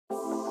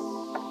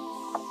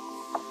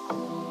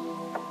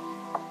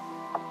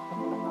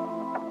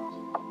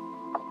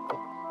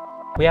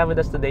We have with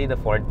us today the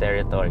Ford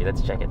Territory.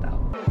 Let's check it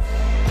out.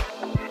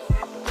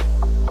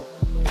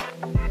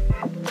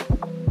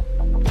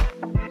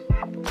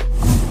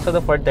 So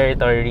the Ford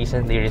Territory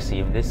recently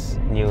received this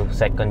new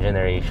second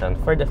generation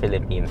for the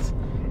Philippines.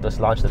 It was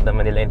launched at the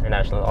Manila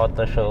International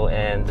Auto Show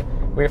and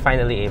we're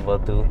finally able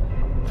to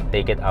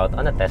take it out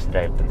on a test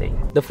drive today.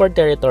 The Ford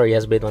Territory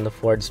has been one of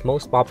Ford's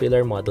most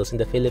popular models in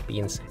the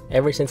Philippines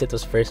ever since it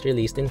was first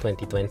released in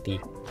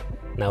 2020.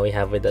 Now we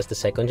have with us the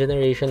second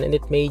generation and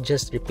it may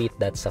just repeat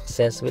that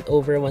success with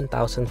over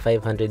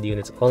 1,500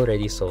 units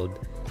already sold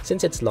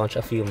since its launch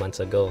a few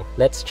months ago.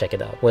 Let's check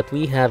it out. What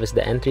we have is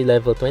the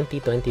entry-level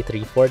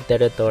 2023 Ford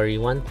Territory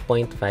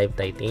 1.5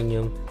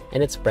 Titanium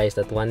and it's priced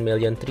at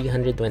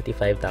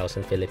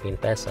 1,325,000 Philippine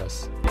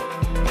pesos.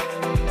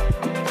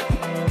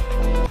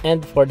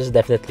 And Ford has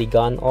definitely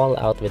gone all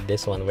out with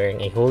this one,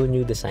 wearing a whole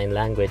new design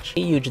language,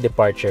 a huge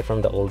departure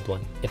from the old one.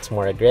 It's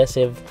more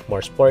aggressive,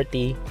 more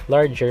sporty,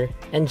 larger,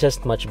 and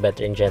just much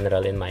better in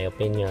general in my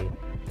opinion.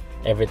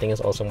 Everything is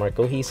also more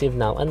cohesive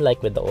now,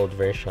 unlike with the old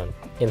version.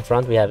 In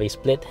front, we have a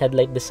split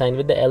headlight design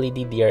with the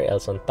LED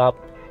DRLs on top,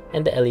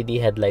 and the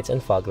LED headlights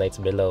and fog lights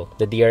below.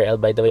 The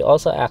DRL, by the way,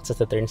 also acts as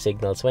the turn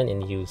signals when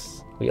in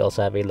use. We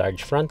also have a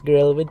large front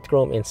grille with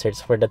chrome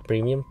inserts for that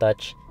premium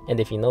touch, and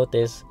if you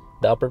notice,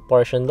 the upper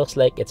portion looks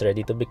like it's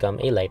ready to become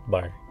a light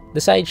bar.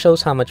 The side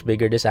shows how much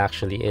bigger this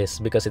actually is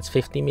because it's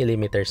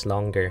 50mm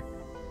longer.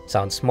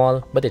 Sounds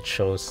small, but it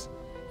shows.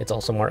 It's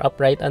also more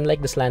upright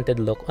unlike the slanted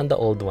look on the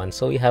old one,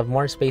 so we have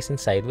more space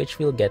inside which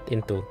we'll get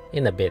into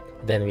in a bit.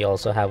 Then we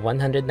also have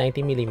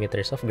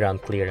 190mm of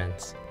ground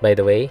clearance. By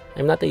the way,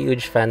 I'm not a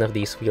huge fan of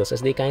these wheels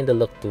as they kinda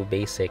look too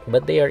basic,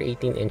 but they are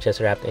 18 inches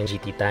wrapped in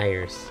GT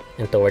tires.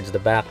 And towards the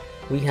back,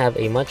 we have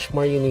a much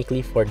more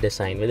uniquely Ford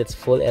design with its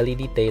full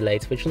LED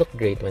taillights which look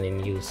great when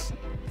in use.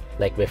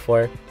 Like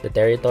before, the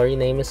Territory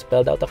name is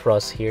spelled out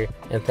across here,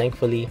 and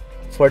thankfully,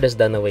 Ford has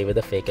done away with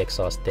the fake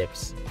exhaust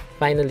tips.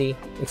 Finally,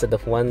 instead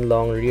of one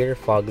long rear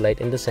fog light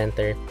in the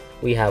center,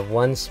 we have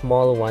one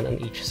small one on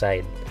each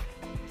side.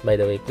 By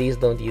the way, please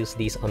don't use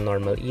these on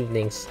normal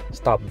evenings,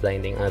 stop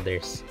blinding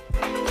others.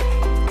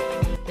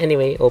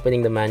 Anyway,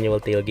 opening the manual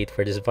tailgate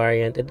for this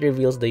variant, it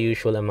reveals the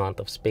usual amount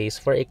of space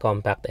for a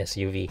compact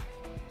SUV.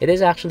 It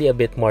is actually a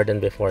bit more than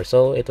before,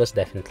 so it was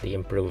definitely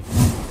improved.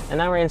 And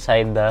now we're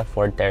inside the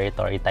Ford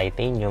Territory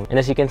Titanium, and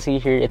as you can see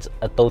here, it's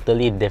a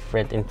totally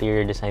different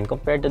interior design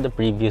compared to the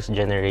previous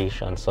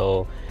generation.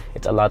 So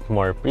it's a lot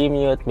more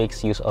premium, it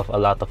makes use of a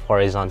lot of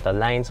horizontal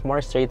lines,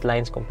 more straight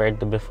lines compared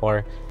to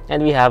before,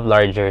 and we have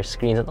larger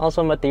screens, and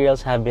also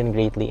materials have been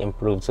greatly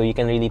improved. So you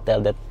can really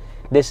tell that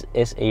this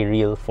is a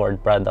real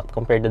Ford product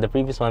compared to the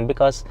previous one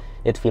because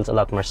it feels a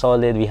lot more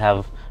solid. We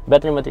have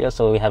better materials,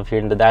 so we have here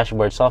in the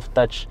dashboard soft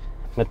touch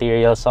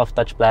materials, soft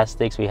touch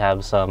plastics, we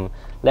have some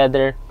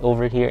leather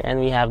over here, and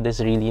we have this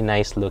really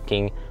nice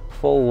looking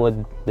faux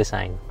wood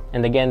design.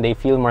 And again, they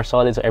feel more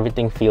solid, so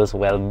everything feels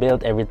well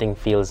built, everything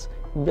feels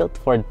built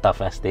for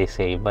tough, as they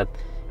say. But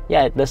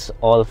yeah, it does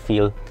all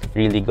feel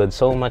really good,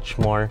 so much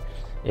more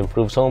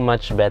improved, so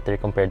much better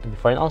compared to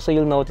before. And also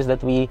you'll notice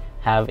that we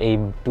have a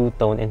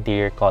two-tone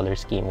interior color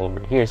scheme over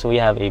here. So we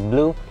have a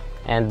blue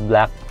and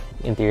black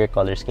interior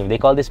color scheme. They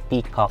call this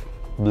peacock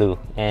blue,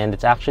 and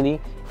it's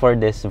actually for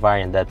this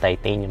variant, the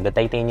Titanium. The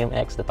Titanium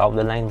X, the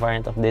top-of-the-line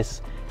variant of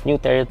this new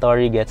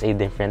Territory, gets a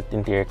different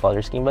interior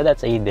color scheme, but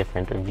that's a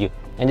different review.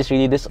 And just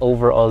really this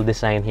overall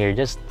design here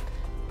just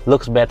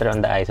looks better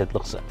on the eyes. It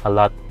looks a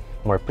lot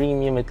more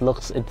premium. It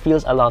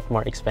feels a lot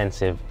more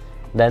expensive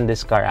than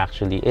this car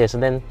actually is.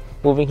 And then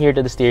moving here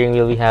to the steering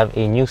wheel, we have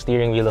a new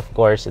steering wheel, of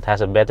course. It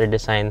has a better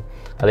design,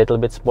 a little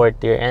bit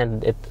sportier,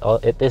 and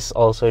it is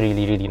also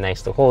really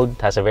nice to hold.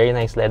 It has a very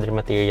nice leather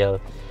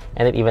material,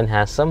 and it even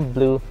has some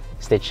blue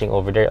stitching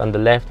over there. On the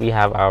left, we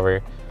have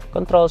our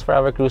controls for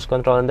our cruise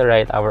control. On the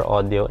right, our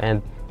audio and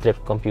trip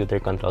computer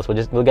controls.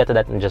 We'll get to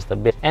that in just a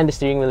bit. And the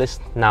steering wheel is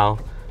now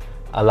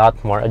a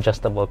lot more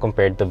adjustable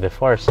compared to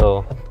before.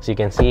 So as you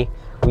can see,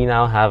 we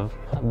now have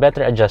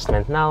better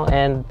adjustment now,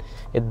 and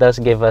it does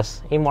give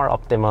us a more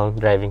optimal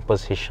driving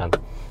position.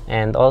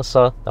 And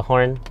also the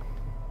horn,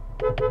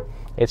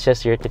 it's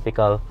just your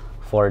typical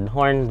Ford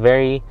horn,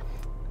 pretty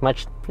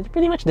much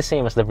the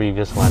same as the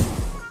previous one.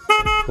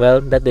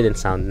 Well, that didn't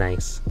sound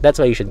nice. That's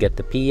why you should get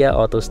the PIAA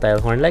Auto style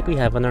horn like we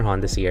have on our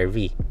Honda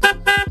CR-V.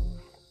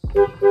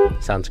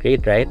 Sounds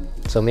great, right?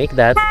 So make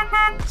that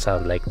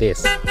sound like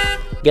this.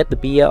 Get the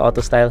PIAA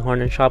Auto style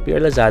horn on Shopee or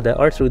Lazada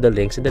or through the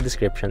links in the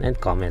description and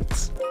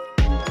comments.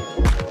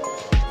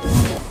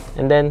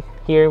 And then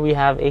here we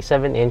have a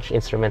 7-inch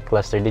instrument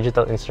cluster,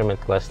 digital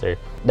instrument cluster.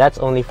 That's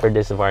only for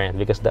this variant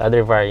because the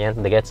other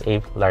variant gets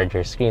a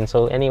larger screen.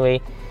 So anyway,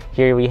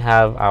 here we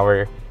have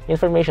our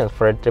information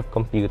for a trip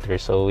computer.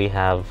 So we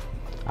have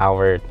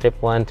our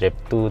trip 1, trip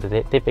 2,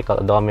 the typical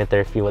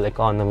odometer, fuel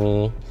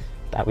economy.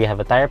 We have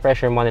a tire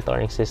pressure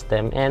monitoring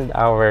system and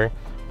our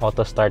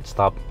auto start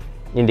stop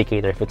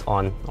indicator if it's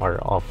on or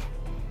off.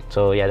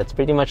 So yeah, that's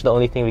pretty much the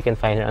only thing we can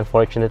find here.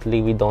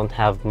 Unfortunately, we don't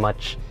have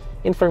much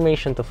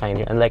information to find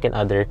here, unlike in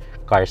other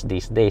cars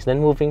these days. Then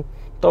moving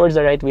towards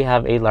the right, we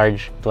have a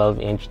large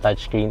 12-inch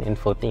touchscreen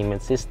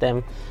infotainment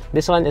system.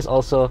 This one is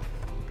also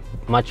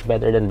much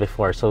better than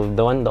before. So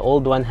the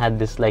old one had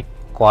this like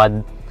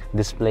quad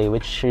display,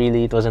 which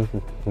really it wasn't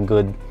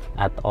good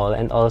at all,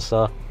 and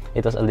also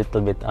it was a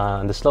little bit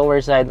on the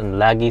slower side, on the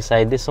laggy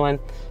side. This one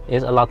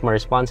is a lot more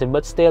responsive,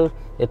 but still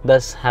it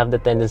does have the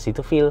tendency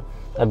to feel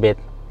a bit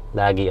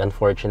laggy,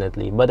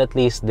 unfortunately. But at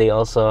least they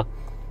also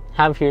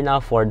have here now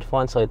Ford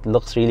font, so it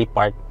looks really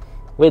part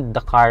with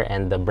the car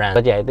and the brand.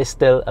 But yeah, it is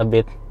still a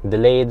bit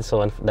delayed,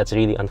 so that's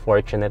really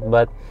unfortunate.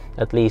 But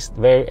at least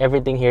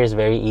everything here is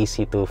very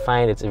easy to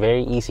find. It's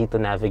very easy to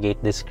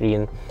navigate this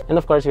screen, and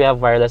of course we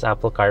have wireless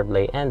Apple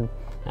CarPlay and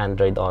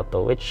Android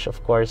Auto, which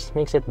of course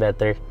makes it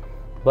better.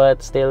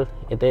 But still,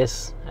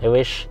 I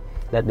wish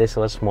that this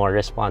was more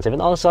responsive.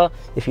 And also,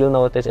 if you'll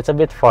notice, it's a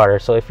bit far,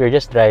 so if you're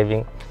just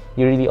driving,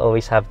 you really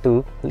always have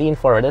to lean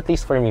forward, at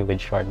least for me with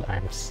short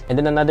arms. And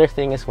then another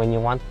thing is when you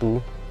want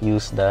to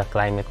use the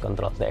climate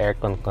controls, the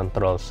aircon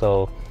control.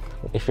 So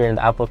if you're in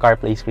the Apple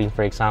CarPlay screen,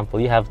 for example,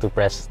 you have to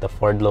press the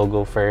Ford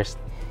logo first,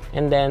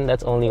 and then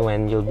that's only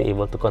when you'll be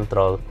able to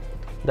control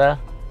the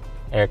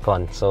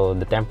aircon. So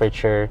the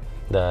temperature,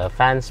 the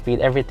fan speed,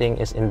 everything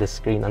is in the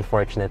screen,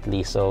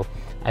 unfortunately. So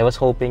I was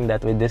hoping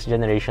that with this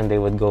generation they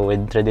would go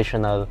with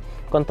traditional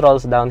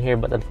controls down here,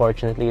 but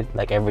unfortunately,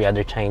 like every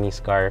other Chinese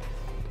car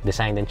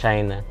designed in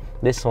China,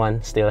 this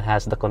one still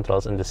has the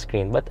controls on the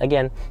screen. But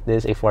again,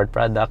 this is a Ford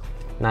product,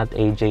 not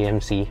a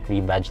JMC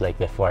rebadge like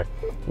before.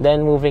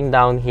 Then moving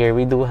down here,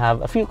 we do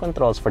have a few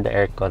controls for the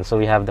aircon. So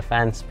we have the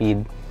fan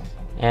speed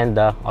and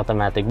the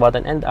automatic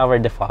button and our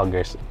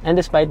defoggers. And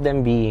despite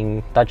them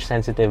being touch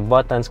sensitive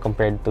buttons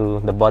compared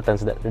to the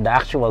buttons, the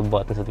actual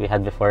buttons that we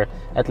had before,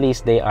 at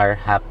least they are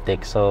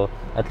haptic. So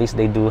at least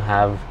they do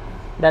have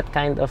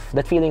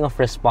that feeling of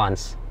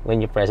response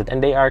when you press it,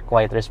 and they are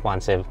quite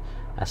responsive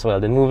as well.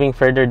 Then moving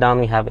further down,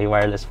 we have a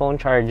wireless phone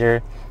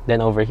charger. Then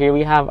over here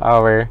we have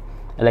our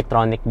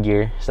electronic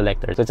gear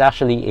selector. So it's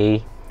actually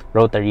a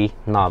rotary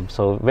knob,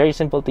 so very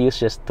simple to use.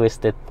 Just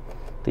twist it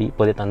to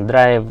put it on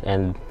drive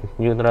and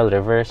neutral,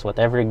 reverse,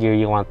 whatever gear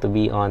you want to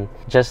be on,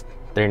 just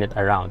turn it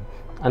around.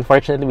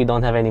 Unfortunately, we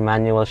don't have any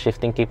manual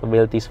shifting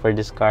capabilities for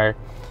this car.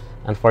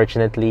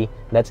 Unfortunately,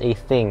 that's a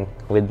thing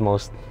with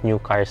most new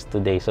cars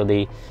today. So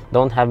they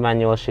don't have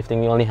manual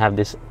shifting. You only have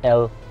this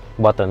L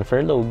button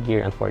for low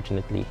gear,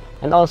 unfortunately.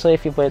 And also,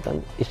 if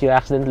you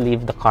accidentally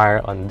leave the car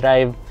on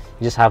drive,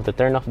 you just have to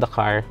turn off the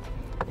car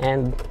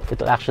and it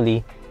will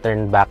actually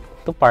turn back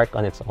to park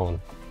on its own,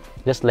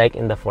 just like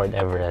in the Ford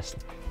Everest.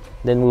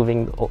 Then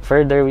moving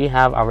further, we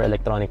have our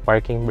electronic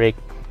parking brake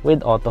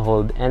with auto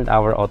hold and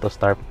our auto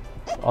start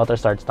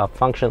stop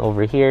function.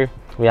 Over here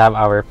we have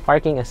our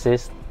parking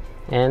assist,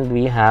 and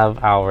we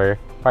have our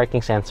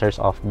parking sensors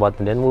off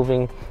button. Then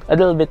moving a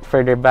little bit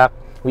further back,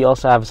 we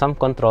also have some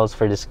controls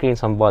for the screen,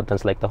 some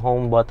buttons like the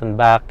home button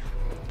back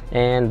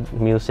and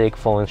music,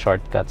 phone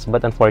shortcuts.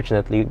 But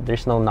unfortunately,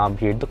 there's no knob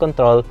here to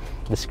control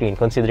the screen,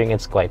 considering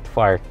it's quite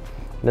far.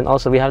 Then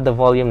also we have the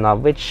volume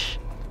knob, which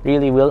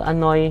really will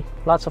annoy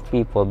lots of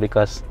people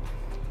because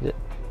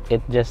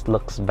it just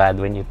looks bad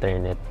when you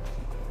turn it.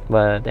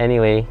 But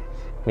anyway,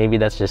 maybe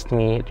that's just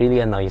me. It really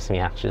annoys me,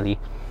 actually.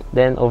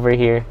 Then over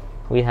here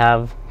we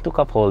have two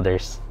cup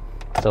holders,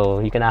 so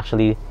you can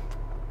actually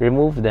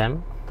remove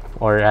them,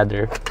 or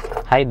rather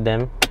hide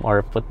them,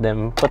 or put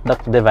the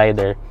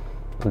divider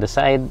on the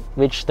side,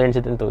 which turns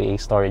it into a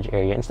storage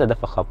area instead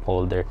of a cup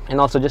holder. And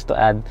also, just to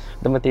add,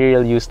 the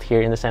material used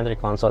here in the center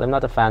console, I'm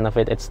not a fan of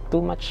it. It's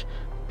too much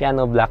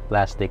piano black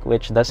plastic,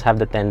 which does have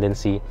the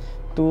tendency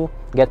to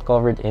get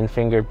covered in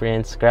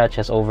fingerprints,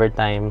 scratches over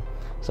time.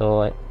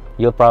 So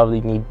you'll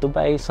probably need to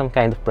buy some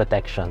kind of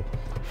protection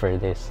for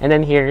this. And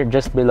then here,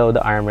 just below the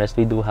armrest,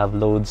 we do have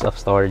loads of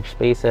storage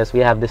spaces. We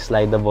have this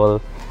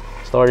slidable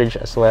storage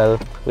as well,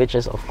 which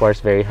is of course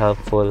very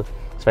helpful,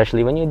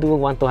 especially when you do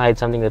want to hide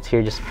something that's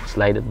here. Just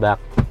slide it back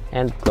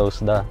and close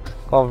the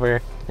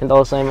cover. And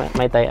also,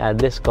 might I add,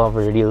 this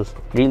cover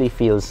really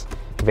feels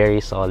very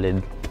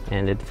solid,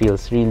 and it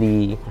feels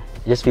really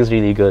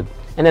good.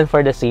 And then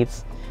for the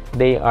seats,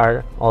 they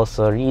are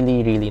also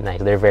really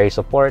nice. They're very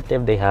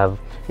supportive. They have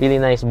really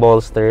nice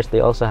bolsters. They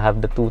also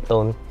have the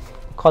two-tone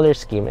color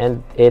scheme,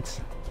 and it's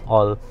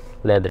all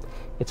leather.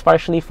 It's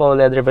partially faux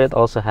leather, but it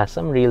also has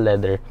some real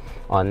leather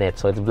on it.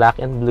 So it's black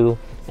and blue,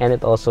 and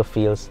it also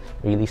feels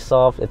really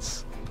soft.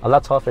 It's a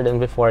lot softer than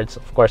before. It's,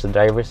 of course, the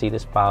driver's seat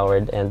is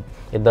powered, and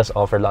it does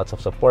offer lots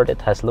of support.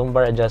 It has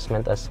lumbar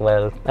adjustment as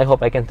well. I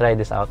hope I can try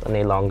this out on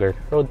a longer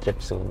road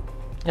trip soon.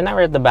 And now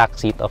we're at the back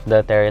seat of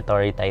the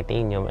Territory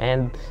Titanium,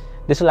 and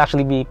this will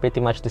actually be pretty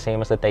much the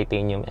same as the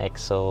Titanium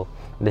X. So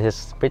this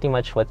is pretty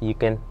much what you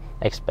can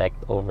expect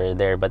over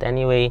there. But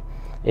anyway,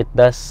 it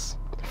does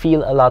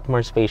feel a lot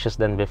more spacious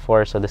than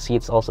before. So the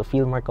seats also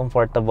feel more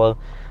comfortable.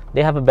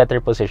 They have a better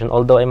position,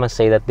 although I must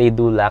say that they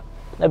do lack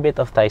a bit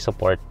of thigh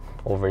support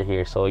over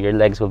here. So your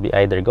legs will be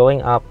either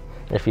going up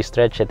If you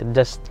stretch it, it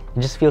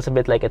just feels a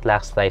bit like it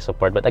lacks thigh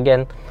support. But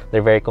again,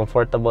 they're very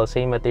comfortable,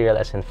 same material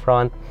as in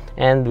front,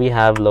 and we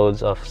have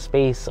loads of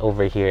space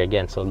over here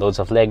again. So loads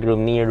of leg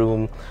room, knee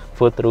room,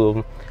 foot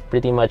room,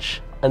 pretty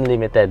much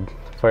unlimited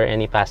for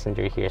any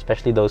passenger here,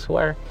 especially those who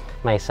are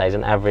my size,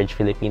 an average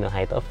Filipino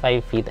height of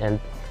 5 feet and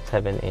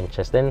 7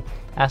 inches. Then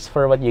as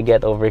for what you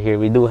get over here,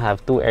 we do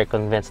have 2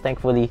 aircon vents,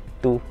 thankfully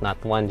 2,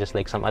 not 1, just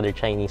like some other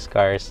Chinese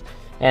cars,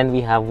 and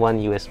we have 1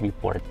 USB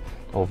port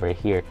over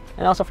here.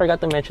 And also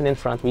forgot to mention, in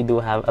front we do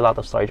have a lot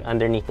of storage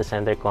underneath the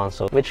center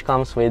console, which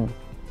comes with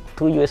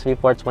 2 USB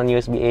ports, 1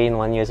 USB-A and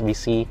 1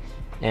 USB-C,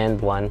 and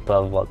 1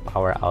 12-volt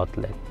power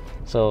outlet.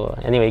 So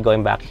anyway,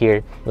 going back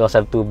here, we also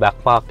have 2 back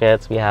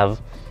pockets. We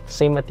have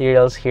same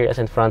materials here as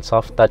in front,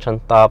 soft touch on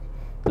top,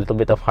 a little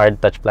bit of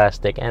hard touch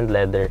plastic and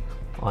leather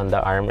on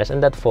the armrest,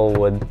 and that faux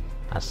wood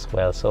as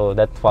well. So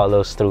that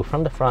follows through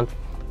from the front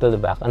to the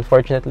back.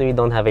 Unfortunately, we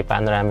don't have a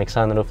panoramic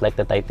sunroof like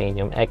the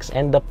Titanium X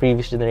and the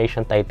previous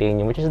generation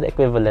Titanium, which is the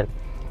equivalent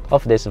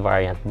of this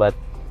variant. But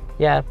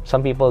yeah,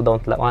 some people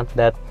don't want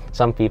that,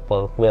 some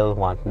people will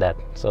want that,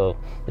 so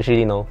there's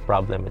really no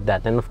problem with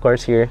that. And of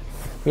course, here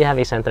we have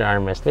a center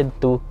armrest with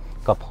 2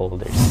 cup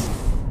holders.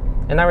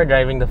 And now we're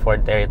driving the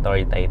Ford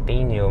Territory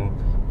Titanium,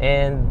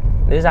 and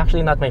this is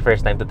actually not my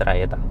first time to try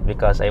it out,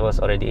 because I was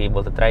already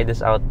able to try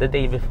this out the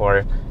day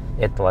before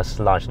it was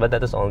launched, but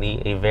that was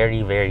only a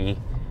very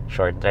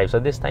short drive. So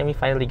this time we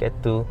finally get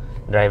to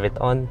drive it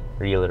on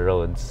real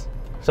roads.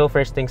 So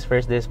first things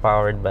first, this is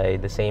powered by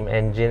the same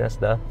engine as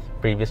the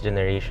previous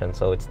generation.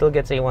 So it still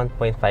gets a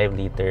 1.5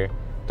 liter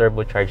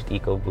turbocharged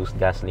EcoBoost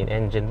gasoline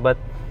engine, but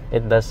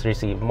it does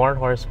receive more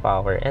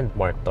horsepower and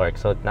more torque.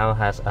 So it now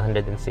has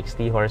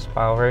 160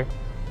 horsepower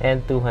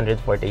and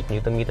 248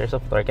 newton meters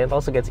of torque, and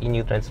also gets a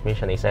new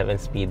transmission, a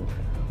 7-speed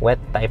wet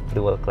type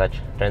dual clutch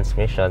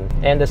transmission.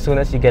 And as soon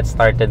as you get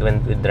started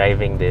with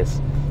driving this,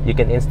 you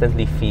can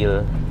instantly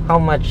feel how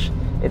much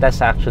it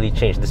has actually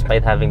changed.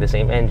 Despite having the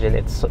same engine,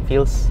 it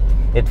feels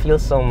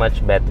so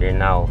much better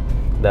now.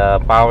 The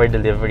power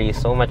delivery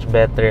is so much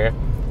better.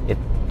 It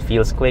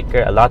feels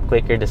quicker, a lot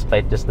quicker,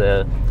 despite just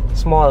the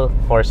small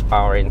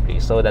horsepower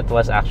increase. So that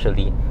was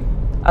actually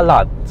a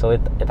lot. So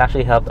it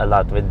actually helped a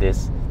lot with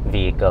this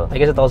vehicle. I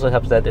guess it also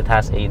helps that it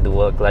has a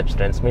dual clutch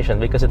transmission,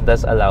 because it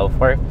does allow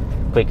for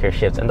quicker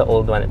shifts. And the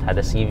old one, it had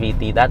a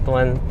CVT. That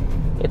one,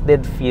 it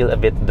did feel a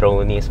bit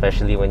drony,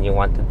 especially when you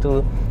wanted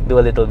to do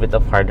a little bit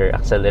of harder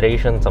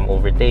acceleration, some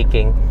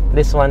overtaking.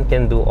 This one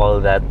can do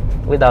all that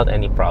without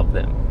any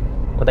problem.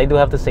 What I do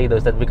have to say though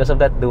is that because of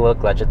that dual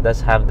clutch, it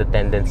does have the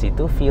tendency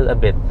to feel a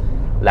bit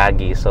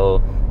laggy.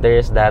 So there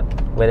is that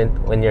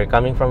when you're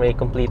coming from a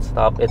complete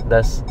stop, it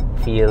does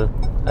feel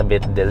a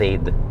bit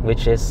delayed,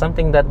 which is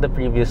something that the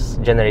previous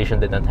generation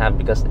did not have,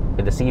 because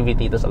with the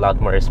CVT it was a lot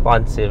more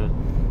responsive.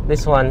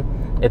 This one,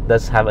 it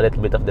does have a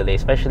little bit of delay,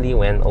 especially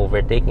when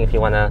overtaking. If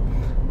you wanna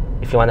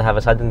have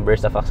a sudden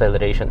burst of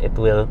acceleration, it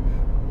will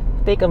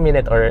take a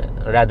minute, or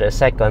rather a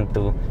second,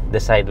 to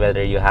decide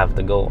whether you have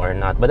to go or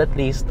not. But at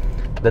least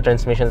the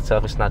transmission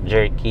itself is not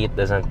jerky. It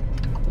doesn't,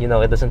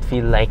 it doesn't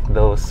feel like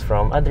those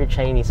from other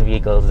Chinese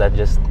vehicles that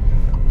just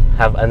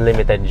have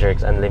unlimited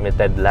jerks,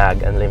 unlimited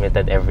lag,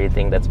 unlimited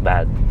everything that's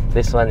bad.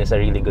 This one is a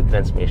really good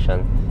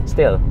transmission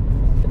still.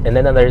 And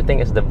then another thing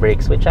is the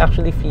brakes, which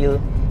actually feel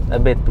a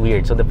bit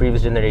weird. So the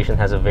previous generation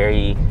has a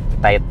very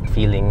tight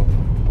feeling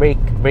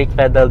brake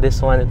pedal.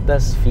 This one, it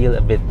does feel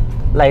a bit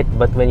light,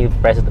 but when you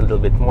press it a little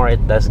bit more,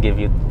 it does give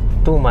you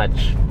too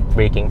much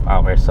braking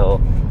power.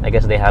 So I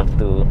guess they have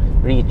to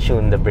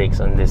retune the brakes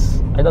on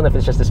this. I don't know if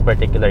it's just this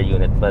particular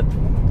unit, but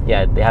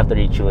yeah, they have to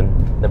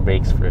retune the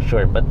brakes for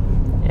sure. But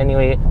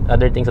anyway,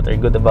 other things that are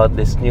good about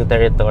this new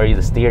Territory,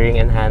 the steering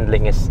and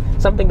handling is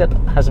something that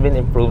has been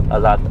improved a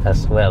lot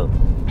as well.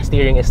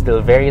 Steering is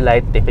still very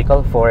light,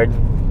 typical Ford.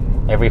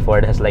 Every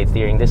Ford has light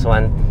steering. This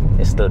one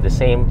is still the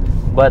same,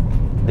 but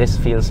this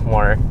feels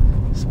more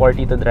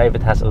sporty to drive.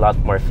 It has a lot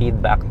more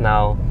feedback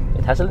now.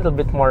 It has a little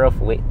bit more of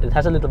weight. It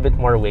has a little bit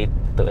more weight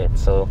to it.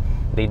 So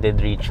they did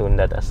retune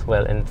that as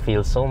well, and it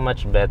feels so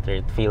much better.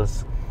 It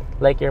feels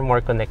like you're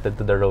more connected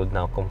to the road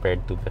now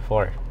compared to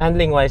before.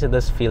 Handling wise, it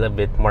does feel a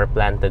bit more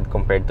planted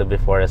compared to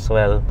before as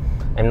well.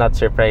 I'm not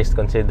surprised,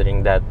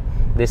 considering that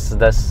this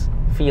does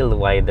feel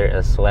wider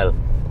as well.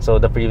 So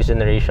the previous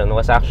generation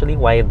was actually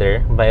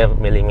wider by a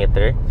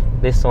millimeter.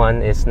 This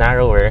one is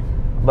narrower,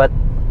 but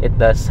it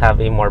does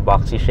have a more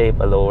boxy shape,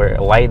 a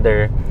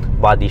wider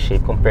body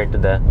shape compared to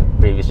the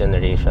previous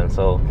generation.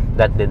 So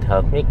that did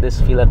help make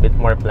this feel a bit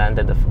more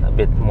planted, a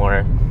bit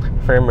more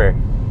firmer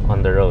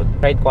on the road.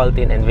 Ride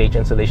quality and NVH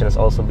insulation has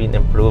also been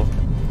improved.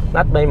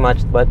 Not by much,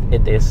 but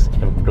it is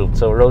improved.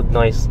 So road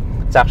noise,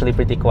 it's actually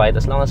pretty quiet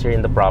as long as you're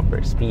in the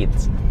proper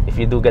speeds. If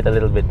you do get a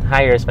little bit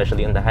higher,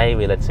 especially on the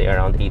highway, let's say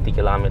around 80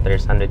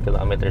 kilometers, 100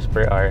 kilometers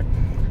per hour,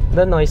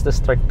 the noise does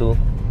start to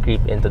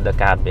creep into the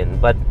cabin,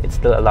 but it's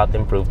still a lot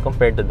improved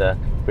compared to the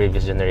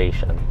previous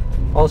generation.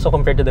 Also,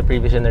 compared to the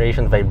previous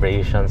generation,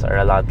 vibrations are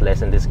a lot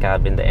less in this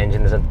cabin. The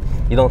engine doesn't,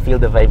 you don't feel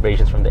the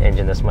vibrations from the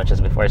engine as much as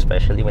before,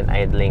 especially when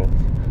idling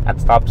at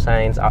stop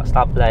signs,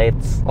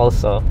 stoplights.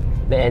 Also,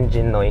 the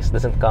engine noise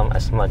doesn't come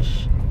as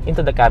much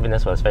into the cabin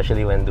as well,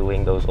 especially when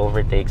doing those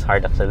overtakes,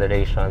 hard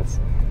accelerations.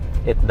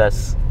 It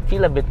does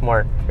feel a bit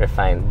more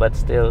refined, but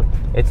still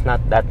it's not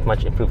that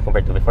much improved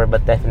compared to before,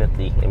 but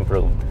definitely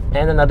improved.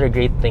 And another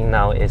great thing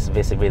now is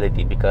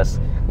visibility, because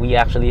we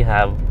actually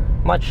have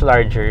much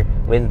larger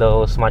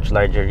windows, much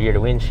larger rear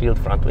windshield,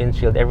 front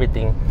windshield.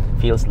 Everything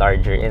feels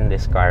larger in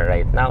this car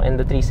right now. And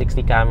the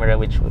 360 camera,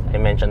 which I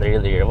mentioned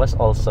earlier, was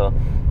also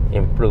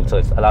improved, so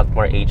it's a lot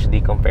more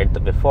HD compared to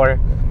before.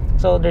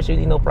 So there's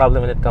really no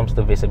problem when it comes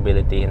to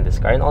visibility in this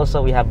car. And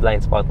also we have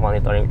blind spot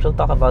monitoring, which we'll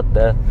talk about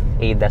the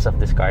ADAS of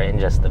this car in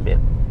just a bit.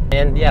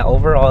 And yeah,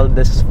 overall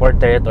this Sport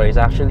Territory is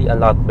actually a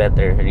lot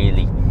better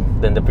really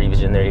than the previous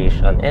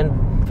generation. And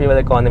fuel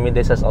economy,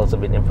 this has also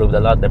been improved a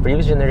lot. The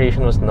previous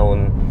generation was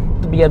known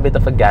to be a bit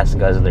of a gas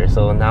guzzler,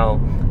 so now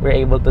we're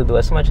able to do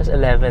as much as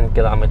 11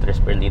 kilometers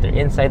per liter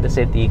inside the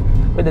city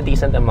with a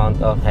decent amount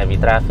of heavy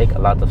traffic, a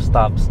lot of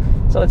stops.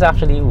 So it's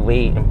actually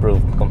way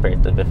improved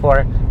compared to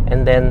before.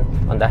 And then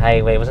on the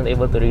highway, I wasn't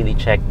able to really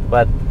check,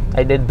 but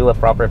I did do a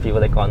proper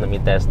fuel economy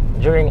test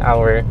during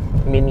our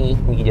mini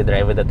media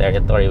drive with the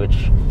Territory,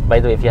 which, by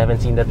the way, if you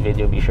haven't seen that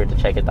video, be sure to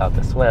check it out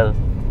as well.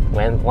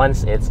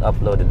 Once it's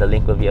uploaded, the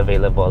link will be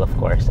available, of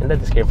course, in the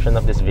description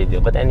of this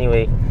video. But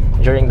anyway,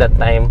 during that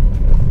time,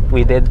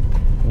 we were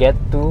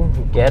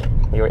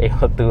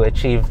able to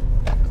achieve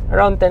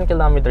around 10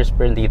 kilometers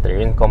per liter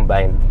in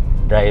combined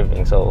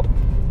driving. So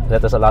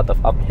that was a lot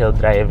of uphill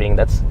driving.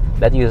 That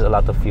used a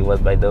lot of fuel,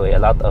 by the way. A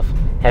lot of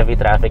heavy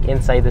traffic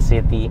inside the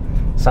city,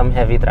 some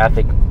heavy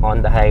traffic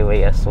on the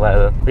highway as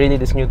well. Really,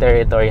 this new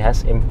Territory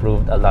has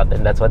improved a lot,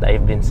 and that's what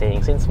I've been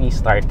saying since we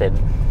started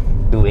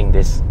doing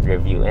this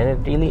review. And it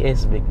really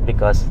is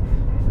because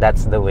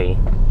that's the way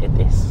it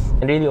is.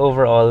 And really,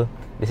 overall,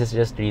 this is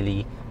just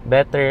really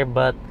better,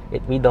 but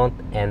we don't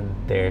end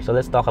there. So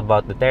let's talk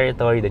about the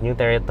Territory, the new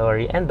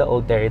Territory, and the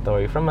old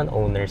Territory from an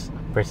owner's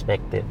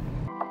perspective.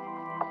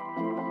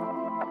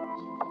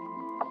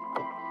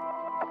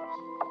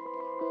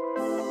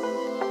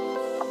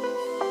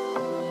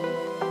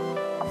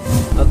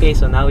 Okay,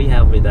 so now we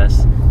have with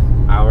us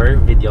our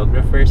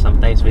videographer,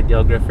 sometimes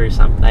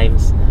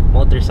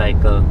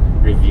motorcycle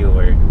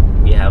reviewer.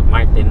 We have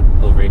Martin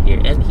over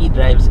here, and he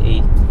drives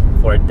a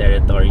Ford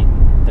Territory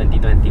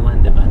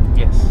 2021, diba?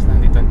 Yes,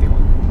 2021.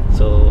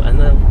 So,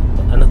 ano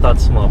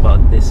thoughts mo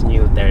about this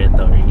new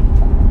Territory?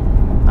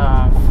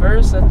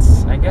 First,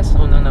 I guess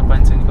unang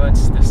napansin ko,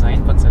 it's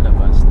design pag sa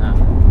labas na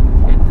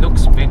it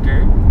looks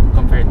bigger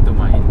compared to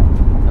mine.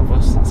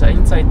 Tapos, sa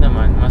inside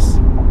naman, mas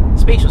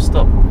spacious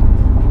to.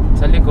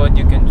 Sa likod,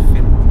 you can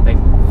fit like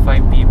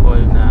 5 people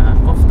na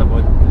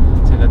comfortable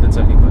sila dun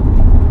sa likod.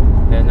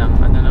 Then, ang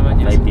ano naman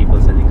yun? 5 people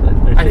sa likod?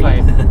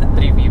 Ay, 5.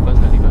 3 people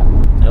sa likod.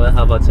 Well,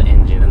 how about sa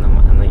engine? Ano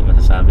yung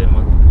masasabi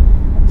mo?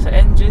 Sa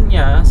engine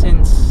niya,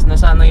 since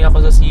nasanay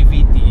ako sa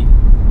CVT,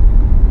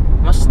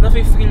 mas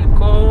nafe-feel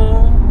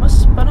ko,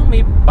 mas parang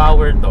may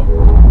power to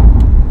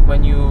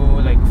when you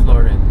like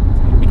floor it.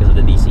 Because of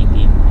the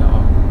DCT? Oo.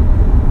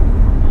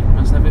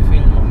 Mas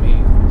nafe-feel mo, may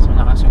mas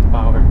malakas yung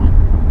power niya.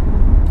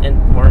 And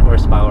more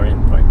horsepower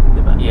in torque,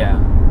 diba? Yeah.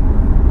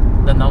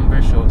 The number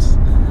shows.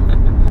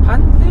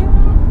 Handling?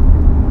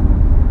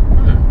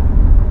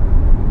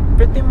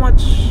 Pretty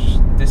much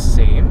the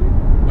same.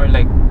 Or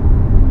like...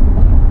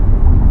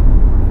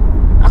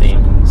 Actually,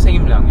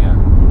 same lang, yeah.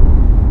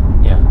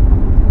 Yeah.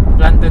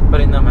 Planted pa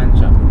rin naman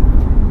siya.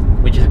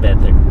 Which is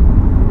better?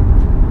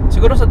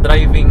 Siguro sa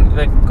driving,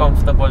 like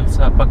comfortable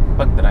sa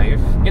pag-drive.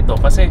 Ito,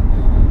 kasi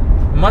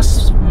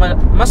mas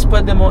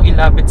pwede mo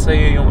ilapit sa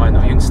iyo yung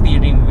yung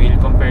steering wheel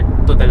compared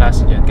to the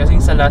last gen. Kasi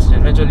sa last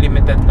gen medyo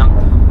limited lang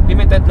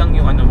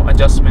yung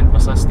adjustment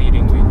mo sa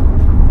steering wheel.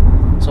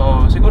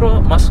 So siguro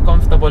mas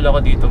comfortable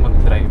ako dito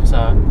mag-drive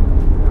sa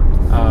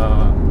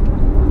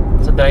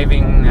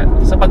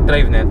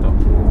pag-drive nito.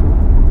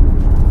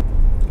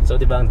 So,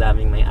 di ba ang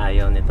daming may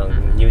ayaw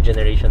nitong new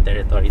generation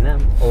Territory na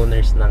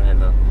owners ng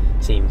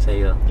same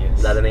sa'yo.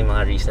 Yes. Lalo na yung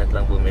mga recent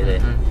lang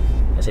bumili.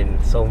 As in,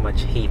 so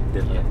much hate,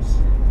 diba?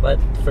 Yes. But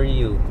for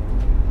you,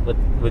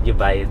 would you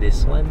buy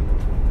this one?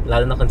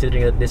 Lalo na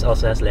considering that this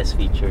also has less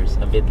features,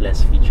 a bit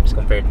less features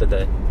compared to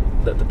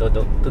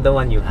the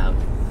one you have.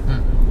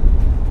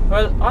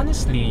 Well,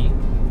 honestly,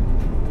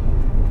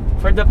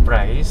 for the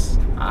price,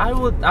 I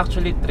would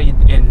actually trade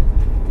in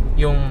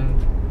yung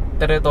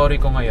Territory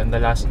ko ngayon, the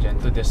last gen,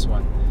 to this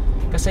one.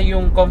 Kasi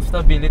yung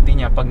comfortability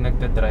niya pag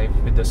nagda-drive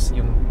with this,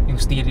 yung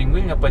steering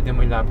wheel niya pwede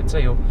mo ilapit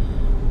sa'yo.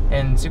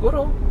 And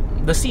siguro,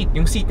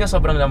 yung seat niya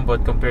sobrang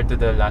lambot compared to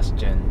the last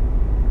gen.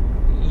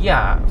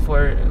 Yeah,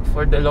 for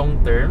the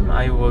long term,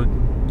 I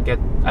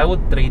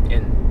would trade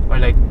in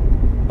or like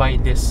buy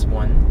this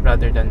one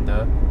rather than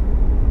the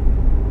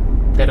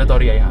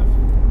Territory I have.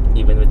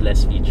 Even with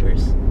less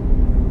features?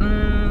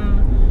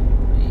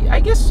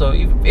 I guess so.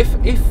 If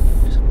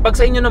pag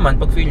sa inyo naman,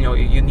 pag feel nyo,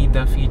 you need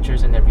the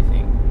features and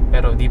everything,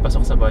 pero di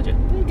pasok sa budget,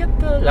 you get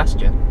the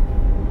last gen.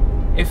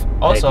 If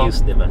also, like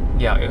used, diba?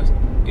 Yeah,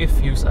 if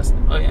used as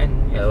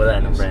wala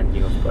nang brand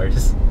new, of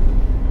course.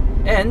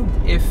 And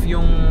if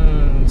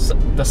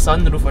the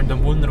sunroof or the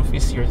moonroof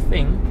is your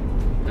thing,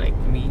 like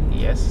me,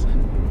 yes.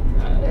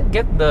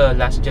 Get the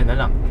last gen na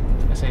lang.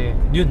 Kasi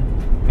yun,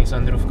 may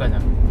sunroof ka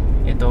na.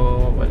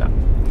 Ito, wala.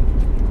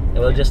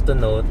 Well, just to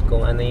note,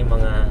 kung ano yung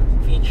mga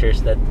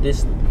features that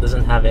this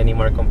doesn't have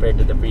anymore compared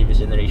to the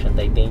previous generation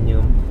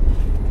Titanium.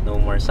 No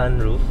more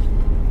sunroof.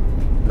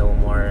 No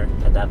more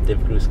adaptive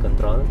cruise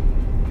control.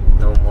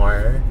 No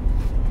more...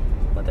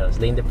 What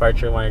else? Lane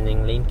departure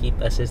warning, lane keep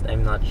assist,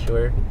 I'm not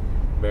sure.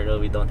 Pero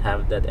we don't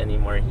have that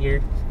anymore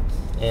here.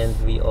 And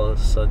we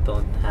also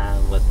don't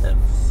have... What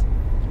else?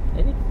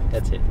 I think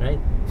that's it,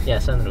 right? Yeah,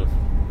 sunroof.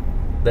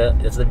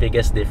 It's the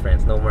biggest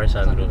difference. No more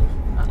sunroof.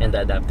 And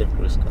the adaptive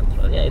cruise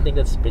control. Yeah, I think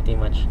that's pretty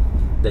much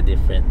the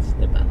difference,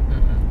 diba?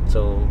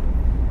 So,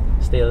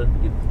 still,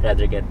 you'd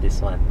rather get this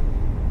one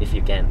if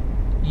you can.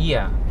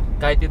 Yeah.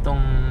 Kahit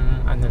itong,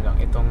 ano lang,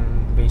 itong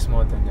base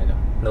model nila.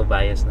 No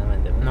bias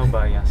naman, diba? No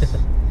bias.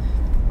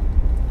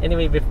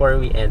 Anyway, before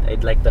we end,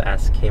 I'd like to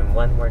ask him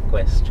one more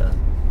question.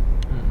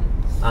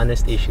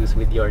 Honest issues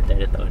with your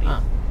territory.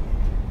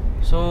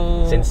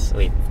 So,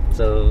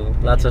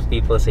 lots of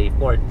people say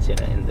Ford,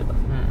 sirain, diba?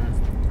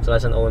 So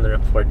as an owner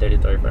of Ford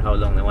territory for how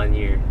long na? 1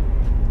 year?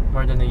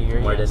 More than a year,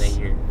 More yes. than a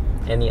year.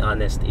 Any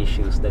honest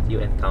issues that you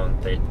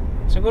encountered?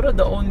 Siguro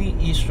the only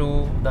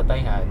issue that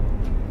I had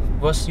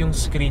was yung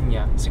screen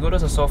niya. Siguro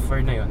sa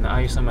software na yun,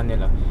 naayos naman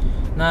nila.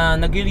 Na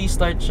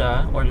nag-restart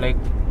siya or like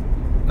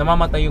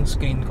namamatay yung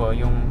screen ko,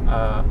 yung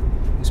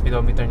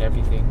speedometer and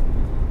everything.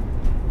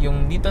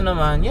 Yung dito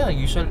naman, yeah,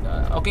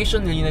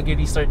 occasionally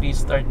nag-restart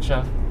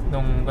siya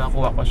nung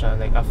nakuha ko siya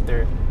like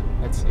after,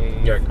 let's say,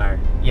 Your car?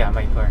 Yeah,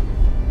 my car.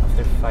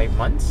 After 5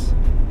 months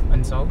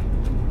and so.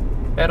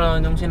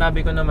 Pero nung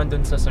sinabi ko naman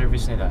dun sa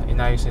service nila,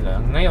 inayos nila.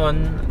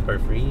 Ngayon, For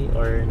free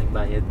or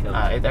nagbayad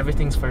ka?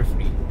 everything's for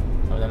free.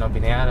 So, wala lang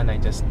binayaran. I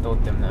just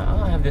told them na,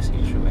 I have this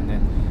issue. And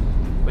then,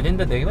 within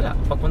the day, wala.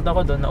 Pagpunta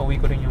ko doon,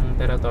 nauwi ko rin yung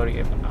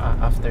territory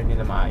after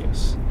nila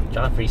maayos.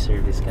 Tsaka free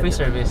service ka? Free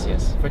diba? service,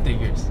 yes. For 3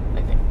 years,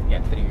 I think.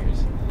 Yeah, 3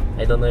 years.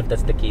 I don't know if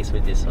that's the case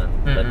with this one.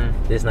 But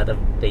this is not a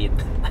paid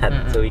ad,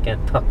 so we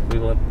can't talk. We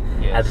won't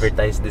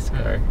advertise this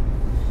car.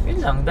 Yun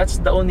lang. That's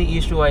the only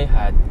issue I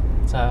had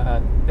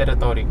sa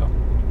territory ko.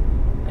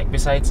 Like,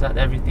 besides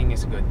that, everything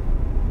is good.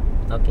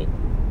 Okay.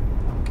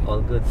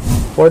 All good.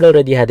 Ford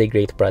already had a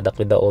great product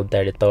with the old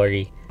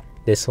territory.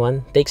 This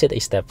one takes it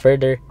a step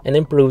further and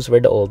improves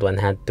where the old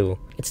one had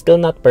to. It's still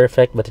not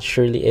perfect, but it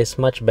surely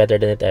is much better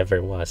than it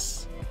ever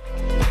was.